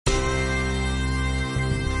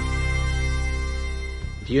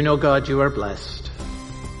Do you know, God, you are blessed?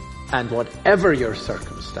 And whatever your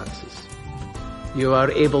circumstances, you are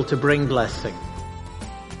able to bring blessing,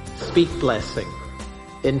 speak blessing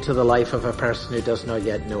into the life of a person who does not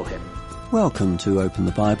yet know him. Welcome to Open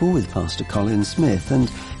the Bible with Pastor Colin Smith. And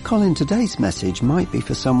Colin, today's message might be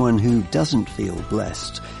for someone who doesn't feel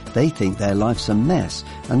blessed. They think their life's a mess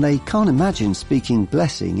and they can't imagine speaking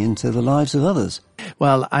blessing into the lives of others.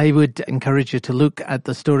 Well, I would encourage you to look at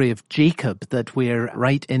the story of Jacob that we're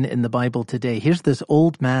right in the Bible today. Here's this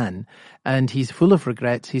old man, and he's full of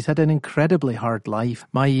regrets. He's had an incredibly hard life.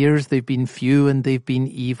 My years, they've been few and they've been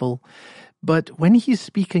evil. But when he's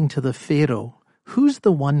speaking to the Pharaoh, who's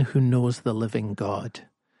the one who knows the living God?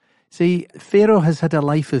 See, Pharaoh has had a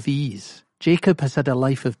life of ease. Jacob has had a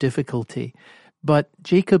life of difficulty. But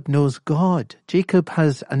Jacob knows God. Jacob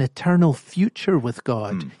has an eternal future with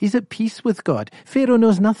God. He's at peace with God. Pharaoh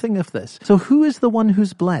knows nothing of this. So who is the one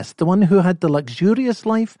who's blessed? The one who had the luxurious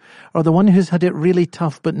life, or the one who's had it really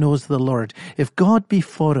tough but knows the Lord? If God be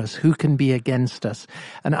for us, who can be against us?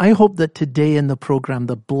 And I hope that today in the program,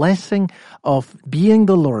 the blessing of being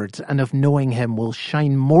the Lord's and of knowing him will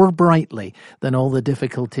shine more brightly than all the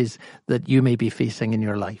difficulties that you may be facing in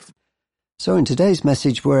your life. So in today's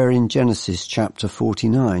message, we're in Genesis chapter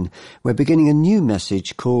 49. We're beginning a new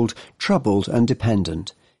message called Troubled and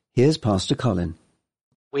Dependent. Here's Pastor Colin.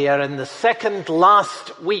 We are in the second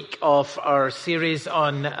last week of our series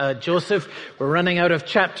on Joseph. We're running out of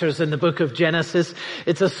chapters in the book of Genesis.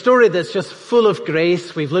 It's a story that's just full of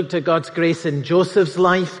grace. We've looked at God's grace in Joseph's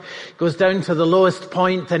life. It goes down to the lowest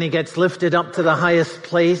point, then he gets lifted up to the highest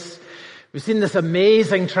place. We've seen this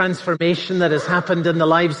amazing transformation that has happened in the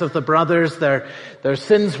lives of the brothers. Their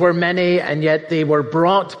sins were many, and yet they were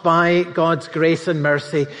brought by God's grace and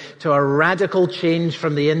mercy to a radical change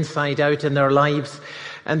from the inside out in their lives.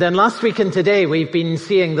 And then last week and today, we've been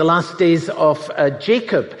seeing the last days of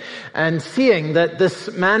Jacob, and seeing that this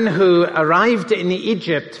man who arrived in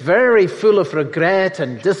Egypt very full of regret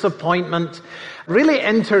and disappointment really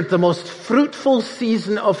entered the most fruitful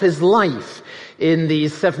season of his life in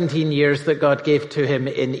these 17 years that God gave to him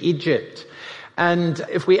in Egypt. And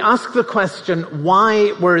if we ask the question,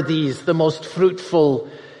 why were these the most fruitful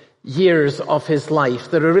years of his life?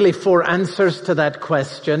 There are really 4 answers to that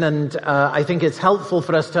question, and I think it's helpful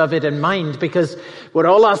for us to have it in mind, because we're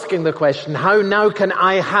all asking the question, how now can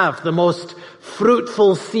I have the most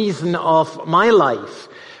fruitful season of my life?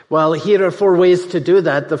 Well, here are 4 ways to do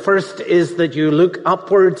that. The first is that you look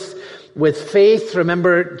upwards with faith.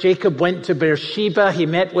 Remember, Jacob went to Beersheba. He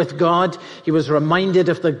met with God. He was reminded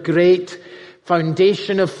of the great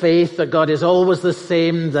foundation of faith, that God is always the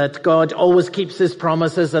same, that God always keeps his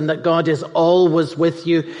promises, and that God is always with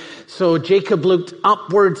you. So Jacob looked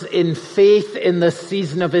upwards in faith in this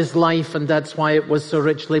season of his life, and that's why it was so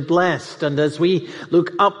richly blessed. And as we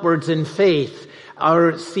look upwards in faith,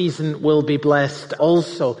 our season will be blessed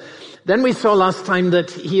also. Then we saw last time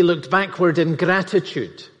that he looked backward in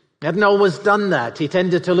gratitude. He hadn't always done that. He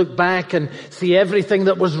tended to look back and see everything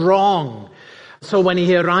that was wrong. So when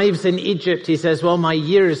he arrives in Egypt, he says, well, my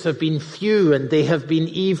years have been few and they have been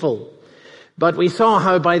evil. But we saw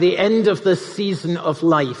how by the end of this season of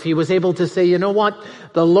life, he was able to say, you know what?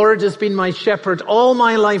 The Lord has been my shepherd all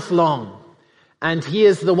my life long. And he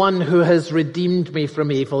is the one who has redeemed me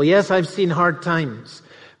from evil. Yes, I've seen hard times,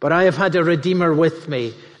 but I have had a Redeemer with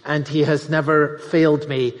me, and he has never failed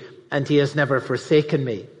me, and he has never forsaken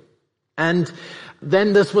me. And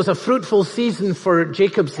then this was a fruitful season for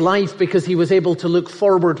Jacob's life because he was able to look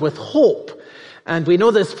forward with hope. And we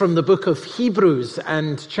know this from the book of Hebrews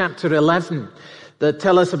and chapter 11 that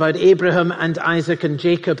tell us about Abraham and Isaac and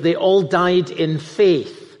Jacob. They all died in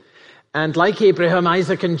faith. And like Abraham,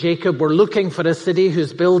 Isaac and Jacob were looking for a city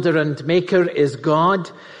whose builder and maker is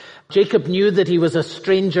God. Jacob knew that he was a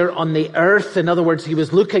stranger on the earth. In other words, he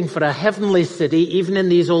was looking for a heavenly city, even in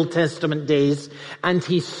these Old Testament days. And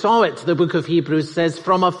he saw it, the book of Hebrews says,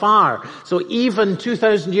 from afar. So even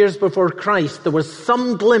 2,000 years before Christ, there was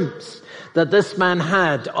some glimpse that this man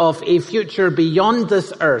had of a future beyond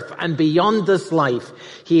this earth and beyond this life.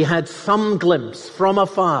 He had some glimpse from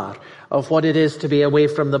afar of what it is to be away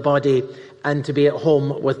from the body and to be at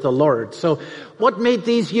home with the Lord. So what made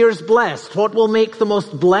these years blessed? What will make the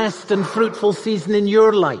most blessed and fruitful season in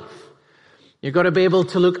your life? You've got to be able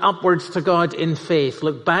to look upwards to God in faith,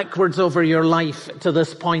 look backwards over your life to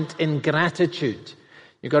this point in gratitude.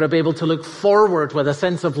 You've got to be able to look forward with a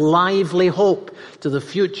sense of lively hope to the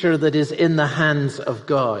future that is in the hands of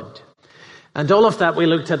God. And all of that we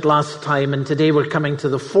looked at last time, and today we're coming to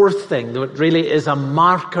the 4th thing that really is a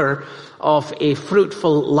marker of a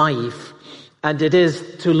fruitful life. And it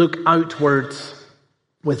is to look outwards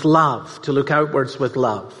with love, to look outwards with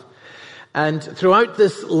love. And throughout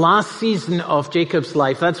this last season of Jacob's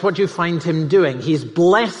life, that's what you find him doing. He's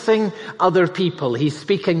blessing other people. He's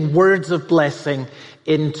speaking words of blessing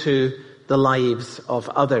into the lives of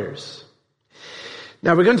others.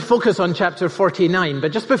 Now we're going to focus on chapter 49,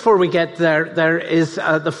 but just before we get there, there is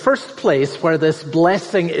the first place where this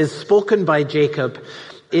blessing is spoken by Jacob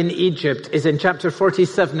in Egypt is in chapter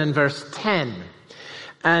 47 and verse 10.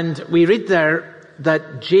 And we read there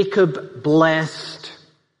that Jacob blessed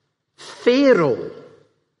Pharaoh.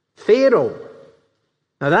 Pharaoh.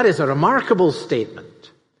 Now that is a remarkable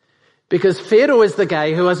statement, because Pharaoh is the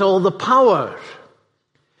guy who has all the power.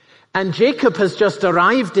 And Jacob has just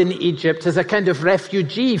arrived in Egypt as a kind of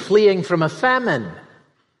refugee fleeing from a famine.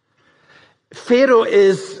 Pharaoh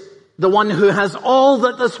is the one who has all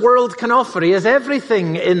that this world can offer. He has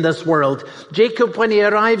everything in this world. Jacob, when he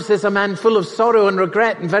arrives, is a man full of sorrow and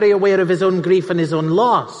regret and very aware of his own grief and his own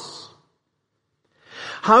loss.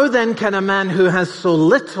 How then can a man who has so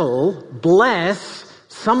little bless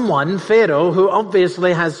someone, Pharaoh, who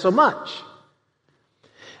obviously has so much?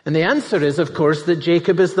 And the answer is, of course, that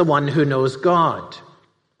Jacob is the one who knows God.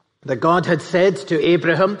 That God had said to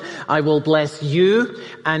Abraham, I will bless you,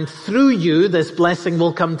 and through you this blessing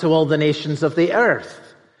will come to all the nations of the earth.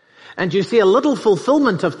 And you see a little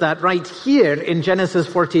fulfillment of that right here in Genesis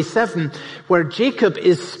 47, where Jacob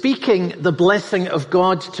is speaking the blessing of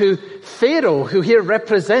God to Pharaoh, who here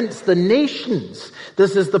represents the nations.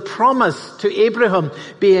 This is the promise to Abraham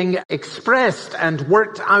being expressed and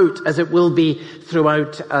worked out as it will be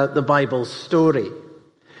throughout the Bible story.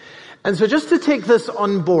 And so just to take this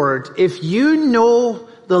on board, if you know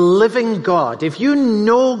the living God, if you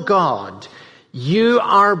know God, you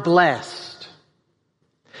are blessed.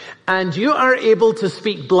 And you are able to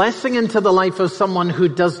speak blessing into the life of someone who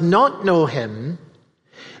does not know him,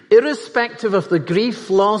 irrespective of the grief,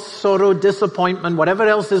 loss, sorrow, disappointment, whatever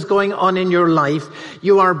else is going on in your life.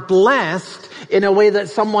 You are blessed in a way that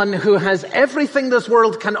someone who has everything this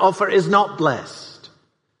world can offer is not blessed.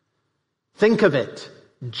 Think of it.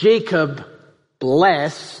 Jacob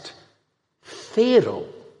blessed Pharaoh.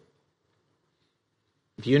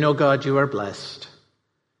 If you know God, you are blessed.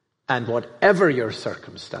 And whatever your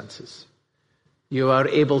circumstances, you are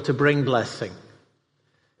able to bring blessing,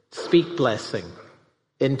 speak blessing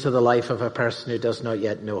into the life of a person who does not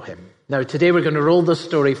yet know him. Now, today we're going to roll the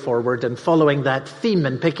story forward, and following that theme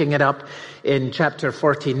and picking it up in chapter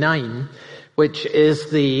 49, which is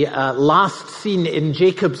the last scene in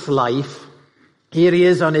Jacob's life. Here he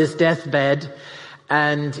is on his deathbed,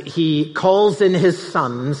 and he calls in his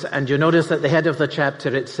sons, and you notice at the head of the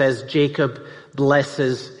chapter it says Jacob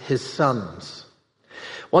blesses his sons.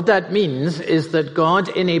 What that means is that God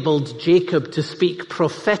enabled Jacob to speak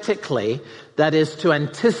prophetically, that is, to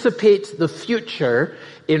anticipate the future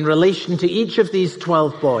in relation to each of these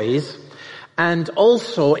 12 boys, and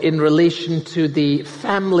also in relation to the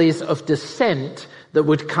families of descent that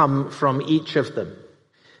would come from each of them.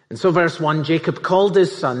 And so verse 1, Jacob called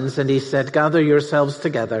his sons and he said, gather yourselves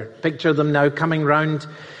together. Picture them now coming round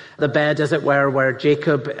the bed, as it were, where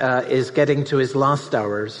Jacob is getting to his last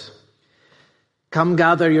hours. Come,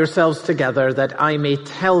 gather yourselves together, that I may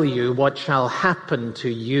tell you what shall happen to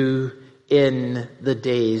you in the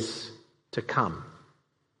days to come.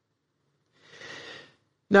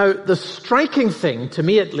 Now, the striking thing, to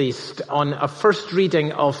me at least, on a first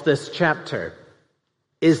reading of this chapter,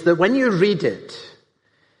 is that when you read it,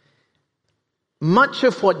 much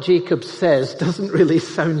of what Jacob says doesn't really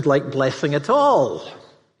sound like blessing at all.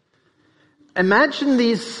 Imagine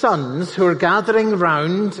these sons who are gathering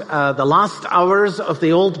round the last hours of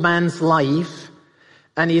the old man's life,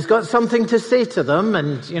 and he's got something to say to them,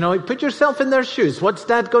 and, put yourself in their shoes. What's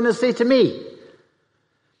Dad going to say to me?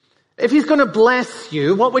 If he's going to bless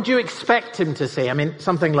you, what would you expect him to say? I mean,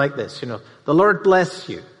 something like this, the Lord bless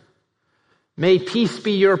you. May peace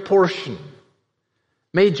be your portion.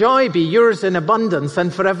 May joy be yours in abundance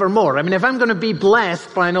and forevermore. I mean, if I'm going to be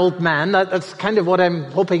blessed by an old man, that's kind of what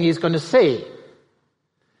I'm hoping he's going to say.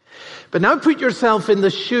 But now put yourself in the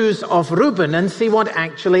shoes of Reuben and see what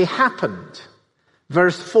actually happened.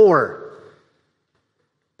 Verse 4.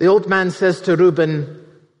 The old man says to Reuben,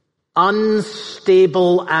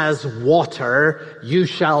 unstable as water, you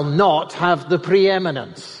shall not have the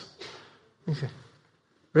preeminence.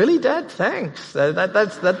 Really, Dad? Thanks.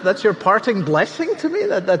 That's your parting blessing to me?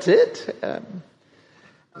 That's it?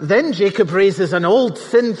 Then Jacob raises an old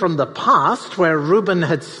sin from the past where Reuben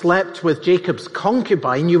had slept with Jacob's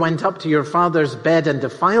concubine. You went up to your father's bed and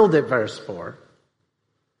defiled it, verse 4.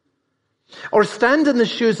 Or stand in the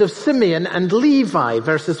shoes of Simeon and Levi,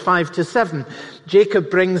 verses 5 to 7. Jacob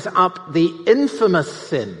brings up the infamous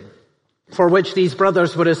sin for which these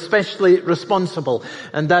brothers were especially responsible,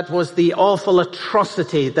 and that was the awful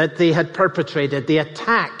atrocity that they had perpetrated, the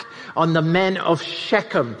attack on the men of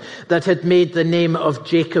Shechem that had made the name of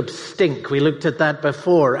Jacob stink. We looked at that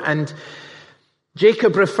before, and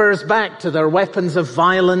Jacob refers back to their weapons of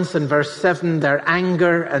violence in verse 7, their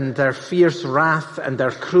anger and their fierce wrath and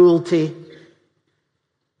their cruelty.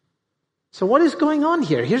 So what is going on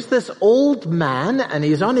here? Here's this old man, and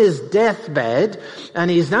he's on his deathbed, and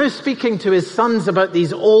he's now speaking to his sons about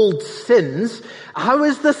these old sins. How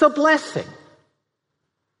is this a blessing?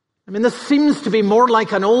 I mean, this seems to be more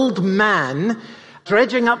like an old man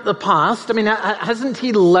dredging up the past. I mean, hasn't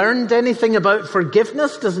he learned anything about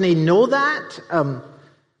forgiveness? Doesn't he know that?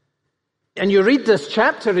 And you read this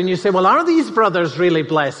chapter and you say, well, are these brothers really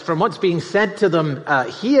blessed from what's being said to them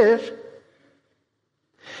here?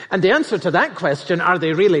 And the answer to that question, are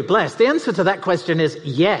they really blessed? The answer to that question is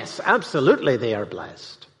yes, absolutely they are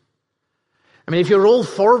blessed. I mean, if you roll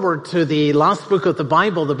forward to the last book of the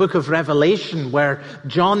Bible, the book of Revelation, where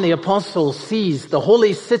John the Apostle sees the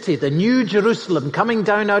holy city, the New Jerusalem, coming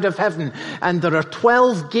down out of heaven, and there are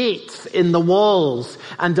 12 gates in the walls,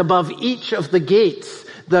 and above each of the gates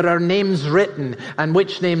there are names written. And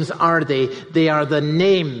which names are they? They are the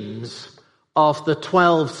names of the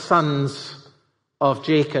 12 sons of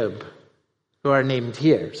Jacob, who are named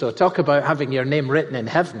here. So talk about having your name written in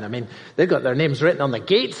heaven. I mean, they've got their names written on the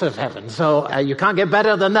gates of heaven, so you can't get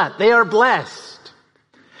better than that. They are blessed.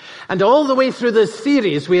 And all the way through this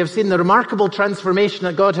series, we have seen the remarkable transformation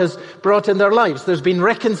that God has brought in their lives. There's been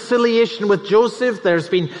reconciliation with Joseph. There's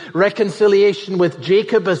been reconciliation with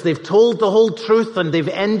Jacob as they've told the whole truth and they've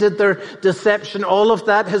ended their deception. All of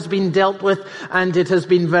that has been dealt with, and it has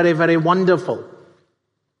been very, very wonderful.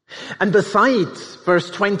 And besides, verse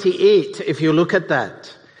 28, if you look at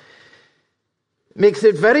that, makes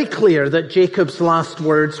it very clear that Jacob's last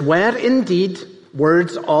words were indeed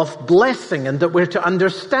words of blessing, and that we're to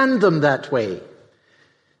understand them that way.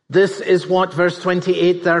 This is what verse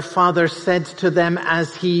 28, their father said to them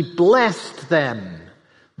as he blessed them,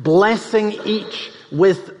 blessing each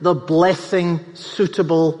with the blessing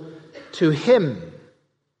suitable to him.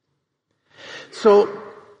 So,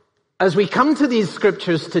 as we come to these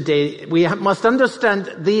scriptures today, we must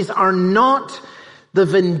understand these are not the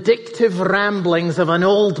vindictive ramblings of an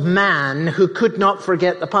old man who could not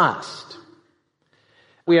forget the past.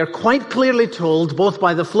 We are quite clearly told, both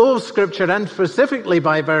by the flow of scripture and specifically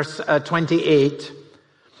by verse 28,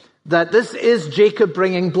 that this is Jacob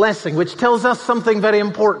bringing blessing, which tells us something very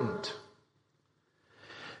important.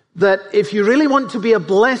 That if you really want to be a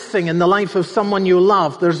blessing in the life of someone you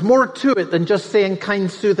love, there's more to it than just saying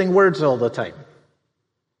kind, soothing words all the time.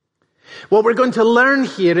 What we're going to learn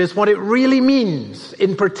here is what it really means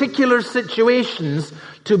in particular situations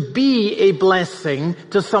to be a blessing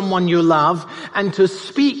to someone you love and to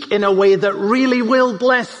speak in a way that really will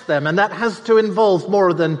bless them. And that has to involve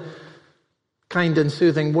more than kind and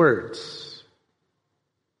soothing words.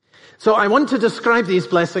 So I want to describe these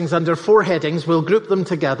blessings under 4 headings. We'll group them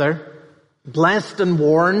together. Blessed and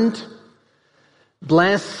warned,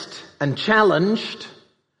 blessed and challenged,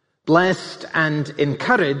 blessed and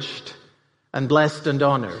encouraged, and blessed and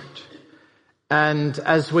honored. And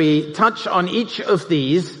as we touch on each of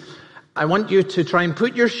these, I want you to try and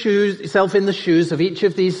put yourself in the shoes of each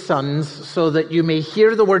of these sons so that you may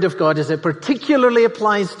hear the word of God as it particularly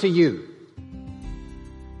applies to you.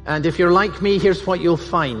 And if you're like me, here's what you'll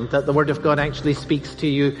find, that the Word of God actually speaks to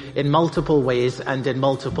you in multiple ways and in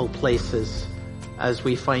multiple places, as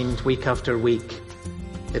we find week after week.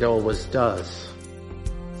 It always does.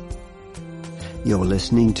 You're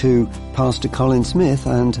listening to Pastor Colin Smith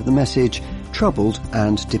and the message, Troubled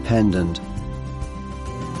and Dependent,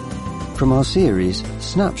 from our series,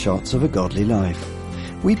 Snapshots of a Godly Life.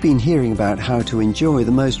 We've been hearing about how to enjoy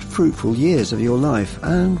the most fruitful years of your life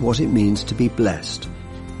and what it means to be blessed.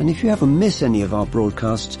 And if you ever miss any of our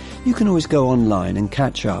broadcasts, you can always go online and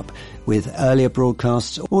catch up with earlier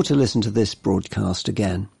broadcasts or to listen to this broadcast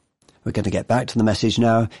again. We're going to get back to the message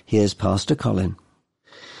now. Here's Pastor Colin.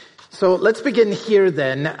 So let's begin here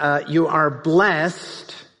then. You are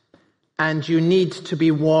blessed and you need to be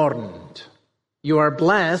warned. You are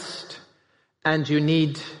blessed and you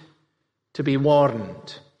need to be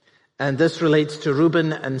warned. And this relates to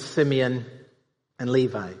Reuben and Simeon and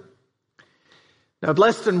Levi. Now,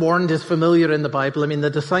 blessed and warned is familiar in the Bible. I mean,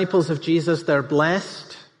 the disciples of Jesus, they're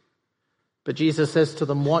blessed, but Jesus says to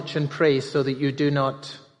them, watch and pray so that you do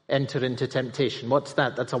not enter into temptation. What's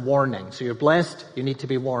that? That's a warning. So you're blessed, you need to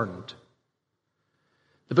be warned.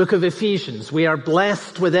 The book of Ephesians, we are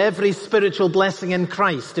blessed with every spiritual blessing in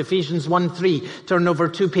Christ. Ephesians 1:3, turn over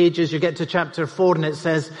 2 pages, you get to chapter 4, and it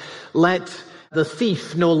says, let the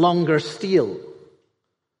thief no longer steal.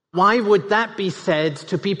 Why would that be said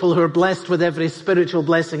to people who are blessed with every spiritual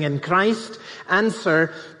blessing in Christ?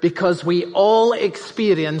 Answer, because we all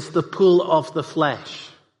experience the pull of the flesh.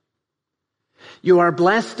 You are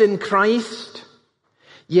blessed in Christ,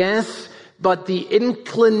 yes, but the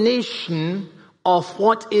inclination of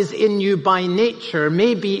what is in you by nature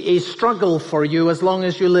may be a struggle for you as long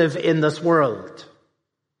as you live in this world.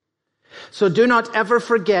 So do not ever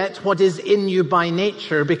forget what is in you by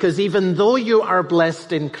nature, because even though you are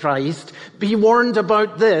blessed in Christ, be warned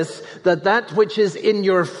about this, that which is in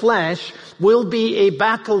your flesh will be a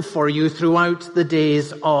battle for you throughout the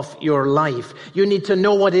days of your life. You need to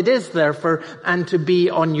know what it is, therefore, and to be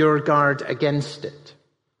on your guard against it.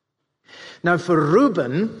 Now for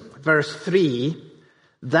Reuben, verse 3,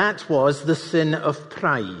 that was the sin of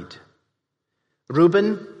pride.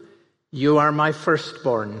 Reuben, you are my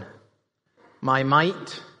firstborn, my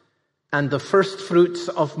might, and the first fruits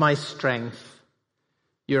of my strength.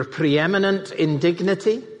 You're preeminent in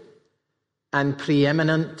dignity and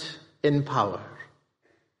preeminent in power.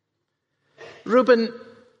 Reuben,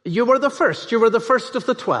 you were the first. You were the first of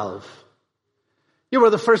the 12. You were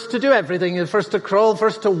the first to do everything. The first to crawl,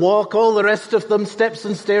 first to walk, all the rest of them steps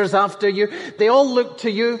and stairs after you. They all looked to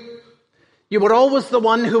you. You were always the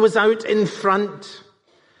one who was out in front.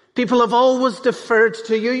 People have always deferred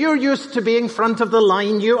to you. You're used to being front of the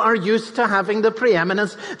line. You are used to having the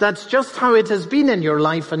preeminence. That's just how it has been in your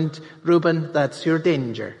life. And Reuben, that's your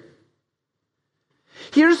danger.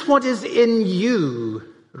 Here's what is in you,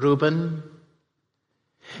 Reuben.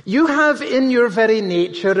 You have in your very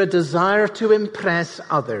nature a desire to impress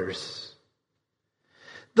others.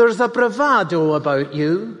 There's a bravado about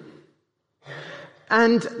you.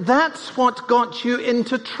 And that's what got you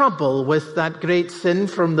into trouble with that great sin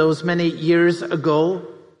from those many years ago.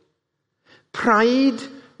 Pride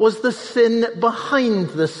was the sin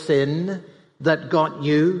behind the sin that got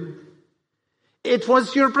you. It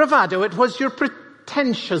was your bravado, it was your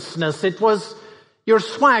pretentiousness, it was your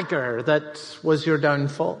swagger that was your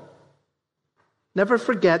downfall. Never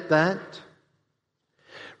forget that.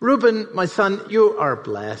 Reuben, my son, you are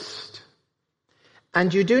blessed.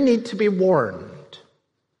 And you do need to be warned.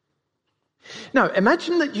 Now,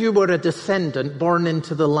 imagine that you were a descendant born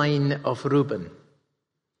into the line of Reuben.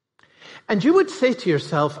 And you would say to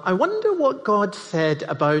yourself, I wonder what God said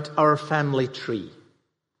about our family tree.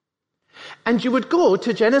 And you would go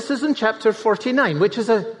to Genesis in chapter 49, which is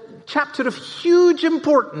a chapter of huge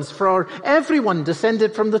importance for everyone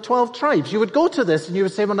descended from the 12 tribes. You would go to this and you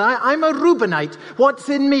would say, well, I'm a Reubenite. What's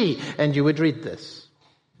in me? And you would read this.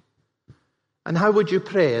 And how would you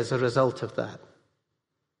pray as a result of that?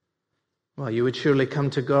 Well, you would surely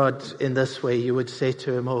come to God in this way. You would say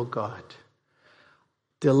to him, oh God,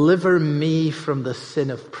 deliver me from the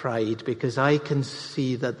sin of pride, because I can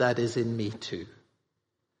see that is in me too.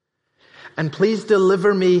 And please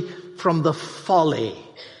deliver me from the folly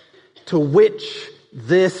to which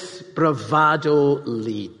this bravado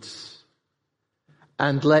leads.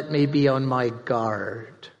 And let me be on my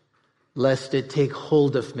guard, lest it take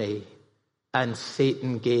hold of me and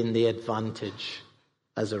Satan gain the advantage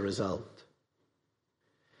as a result.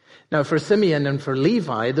 Now, for Simeon and for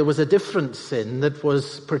Levi, there was a different sin that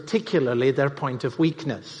was particularly their point of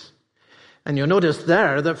weakness. And you'll notice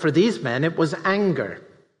there that for these men, it was anger.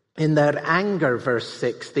 In their anger, verse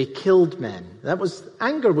 6, they killed men.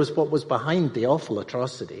 Anger was what was behind the awful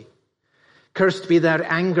atrocity. Cursed be their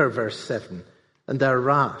anger, verse 7, and their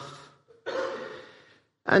wrath.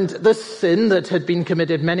 And this sin that had been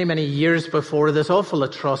committed many, many years before, this awful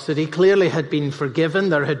atrocity, clearly had been forgiven.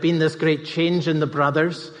 There had been this great change in the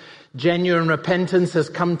brothers. Genuine repentance has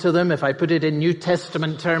come to them. If I put it in New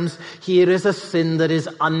Testament terms, here is a sin that is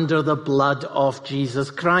under the blood of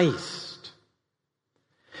Jesus Christ.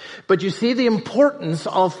 But you see the importance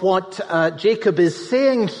of what Jacob is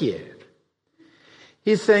saying here.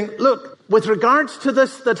 He's saying, look, with regards to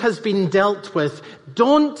this that has been dealt with,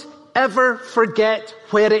 don't ever forget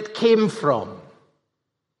where it came from.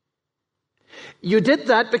 You did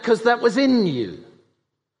that because that was in you.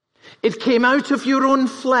 It came out of your own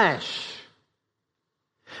flesh.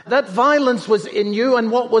 That violence was in you,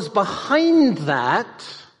 and what was behind that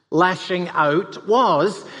lashing out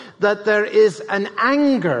was that there is an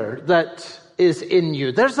anger that is in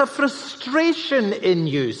you. There's a frustration in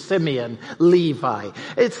you, Simeon, Levi.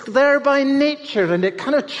 It's there by nature, and it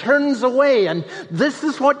kind of churns away, and this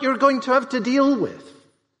is what you're going to have to deal with.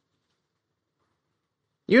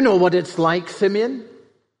 You know what it's like, Simeon.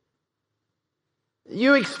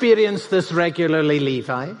 You experience this regularly,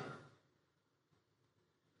 Levi.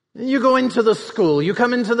 You go into the school, you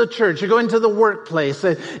come into the church, you go into the workplace,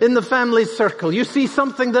 in the family circle. You see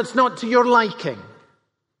something that's not to your liking.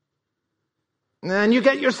 And you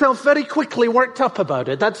get yourself very quickly worked up about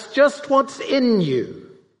it. That's just what's in you.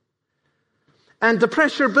 And the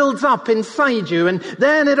pressure builds up inside you, and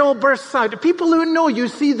then it all bursts out. People who know you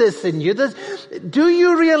see this in you. Do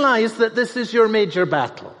you realize that this is your major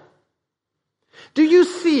battle? Do you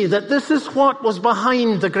see that this is what was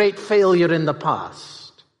behind the great failure in the past?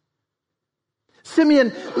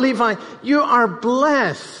 Simeon, Levi, you are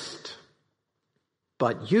blessed,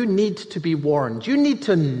 but you need to be warned. You need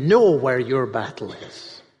to know where your battle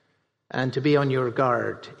is and to be on your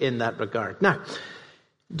guard in that regard. Now,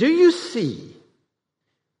 do you see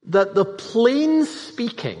that the plain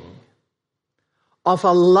speaking of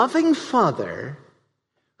a loving father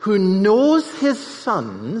who knows his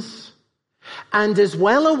sons and is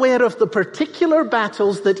well aware of the particular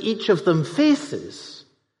battles that each of them faces,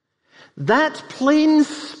 that plain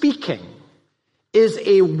speaking is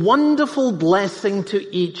a wonderful blessing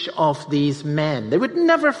to each of these men. They would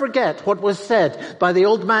never forget what was said by the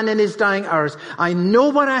old man in his dying hours. I know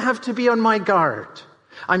what I have to be on my guard.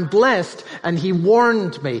 I'm blessed, and he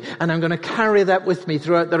warned me, and I'm going to carry that with me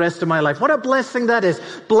throughout the rest of my life. What a blessing that is.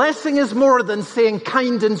 Blessing is more than saying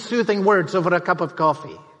kind and soothing words over a cup of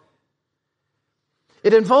coffee.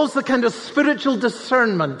 It involves the kind of spiritual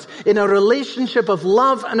discernment in a relationship of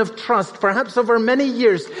love and of trust, perhaps over many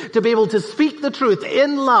years, to be able to speak the truth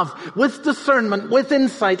in love, with discernment, with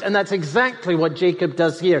insight, and that's exactly what Jacob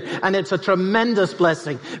does here. And it's a tremendous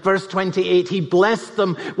blessing. Verse 28, he blessed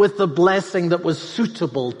them with the blessing that was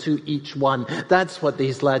suitable to each one. That's what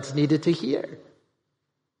these lads needed to hear.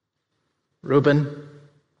 Reuben,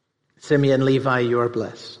 Simeon, Levi, you are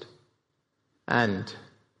blessed. And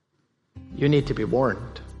you need to be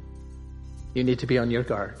warned. You need to be on your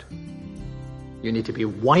guard. You need to be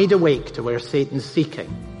wide awake to where Satan's seeking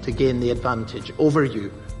to gain the advantage over you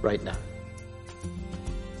right now.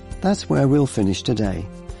 That's where we'll finish today.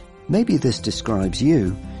 Maybe this describes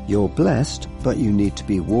you. You're blessed, but you need to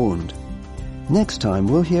be warned. Next time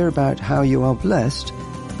we'll hear about how you are blessed,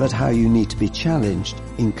 but how you need to be challenged,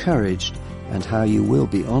 encouraged, and how you will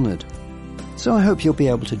be honored. So I hope you'll be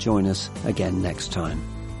able to join us again next time.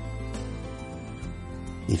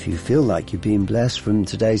 If you feel like you've been blessed from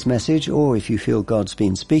today's message, or if you feel God's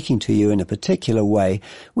been speaking to you in a particular way,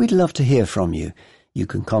 we'd love to hear from you. You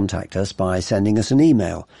can contact us by sending us an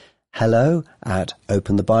email,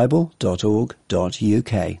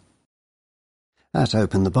 hello@openthebible.org.uk. At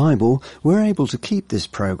Open the Bible, we're able to keep this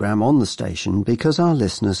program on the station because our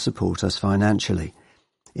listeners support us financially.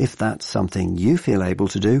 If that's something you feel able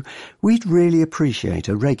to do, we'd really appreciate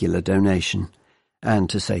a regular donation. And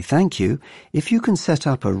to say thank you, if you can set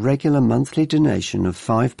up a regular monthly donation of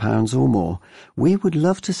 £5 or more, we would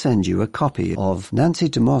love to send you a copy of Nancy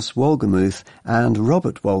DeMoss Wolgemuth and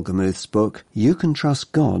Robert Wolgemuth's book, You Can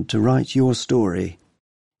Trust God to Write Your Story,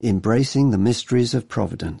 Embracing the Mysteries of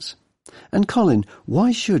Providence. And Colin,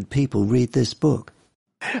 why should people read this book?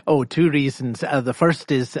 Oh, two reasons. The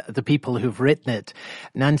first is the people who've written it.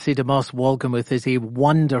 Nancy DeMoss Wolgemuth is a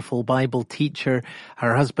wonderful Bible teacher.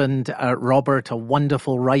 Her husband, Robert, a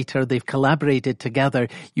wonderful writer. They've collaborated together.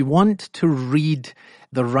 You want to read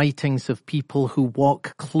the writings of people who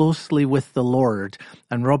walk closely with the Lord.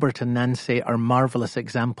 And Robert and Nancy are marvelous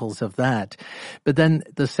examples of that. But then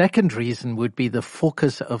the second reason would be the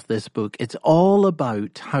focus of this book. It's all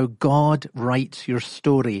about how God writes your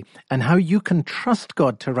story and how you can trust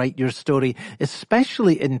God to write your story,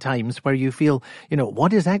 especially in times where you feel,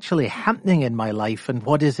 what is actually happening in my life and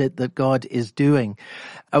what is it that God is doing?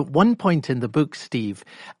 At one point in the book, Steve,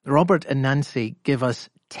 Robert and Nancy give us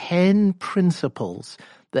 10 principles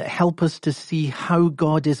that help us to see how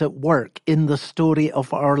God is at work in the story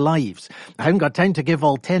of our lives. I haven't got time to give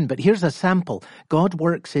all 10, but here's a sample. God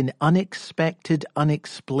works in unexpected,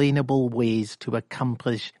 unexplainable ways to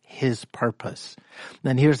accomplish his purpose.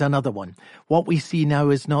 Then here's another one. What we see now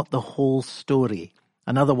is not the whole story.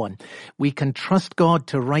 Another one. We can trust God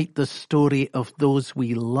to write the story of those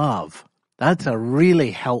we love. That's a really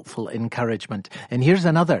helpful encouragement. And here's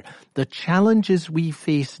another. The challenges we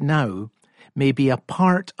face now may be a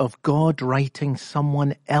part of God writing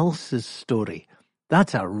someone else's story.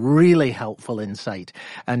 That's a really helpful insight.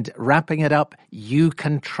 And wrapping it up, you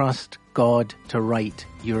can trust God to write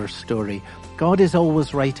your story. God is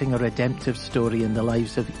always writing a redemptive story in the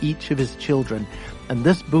lives of each of his children. And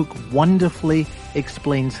this book wonderfully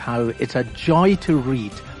explains how. It's a joy to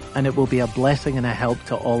read, and it will be a blessing and a help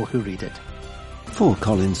to all who read it. For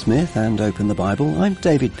Colin Smith and Open the Bible, I'm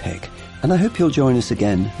David Peck, and I hope you'll join us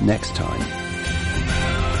again next time.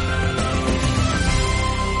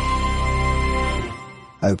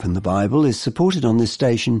 Open the Bible is supported on this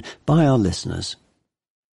station by our listeners.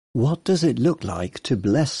 What does it look like to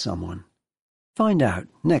bless someone? Find out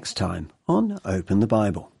next time on Open the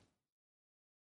Bible.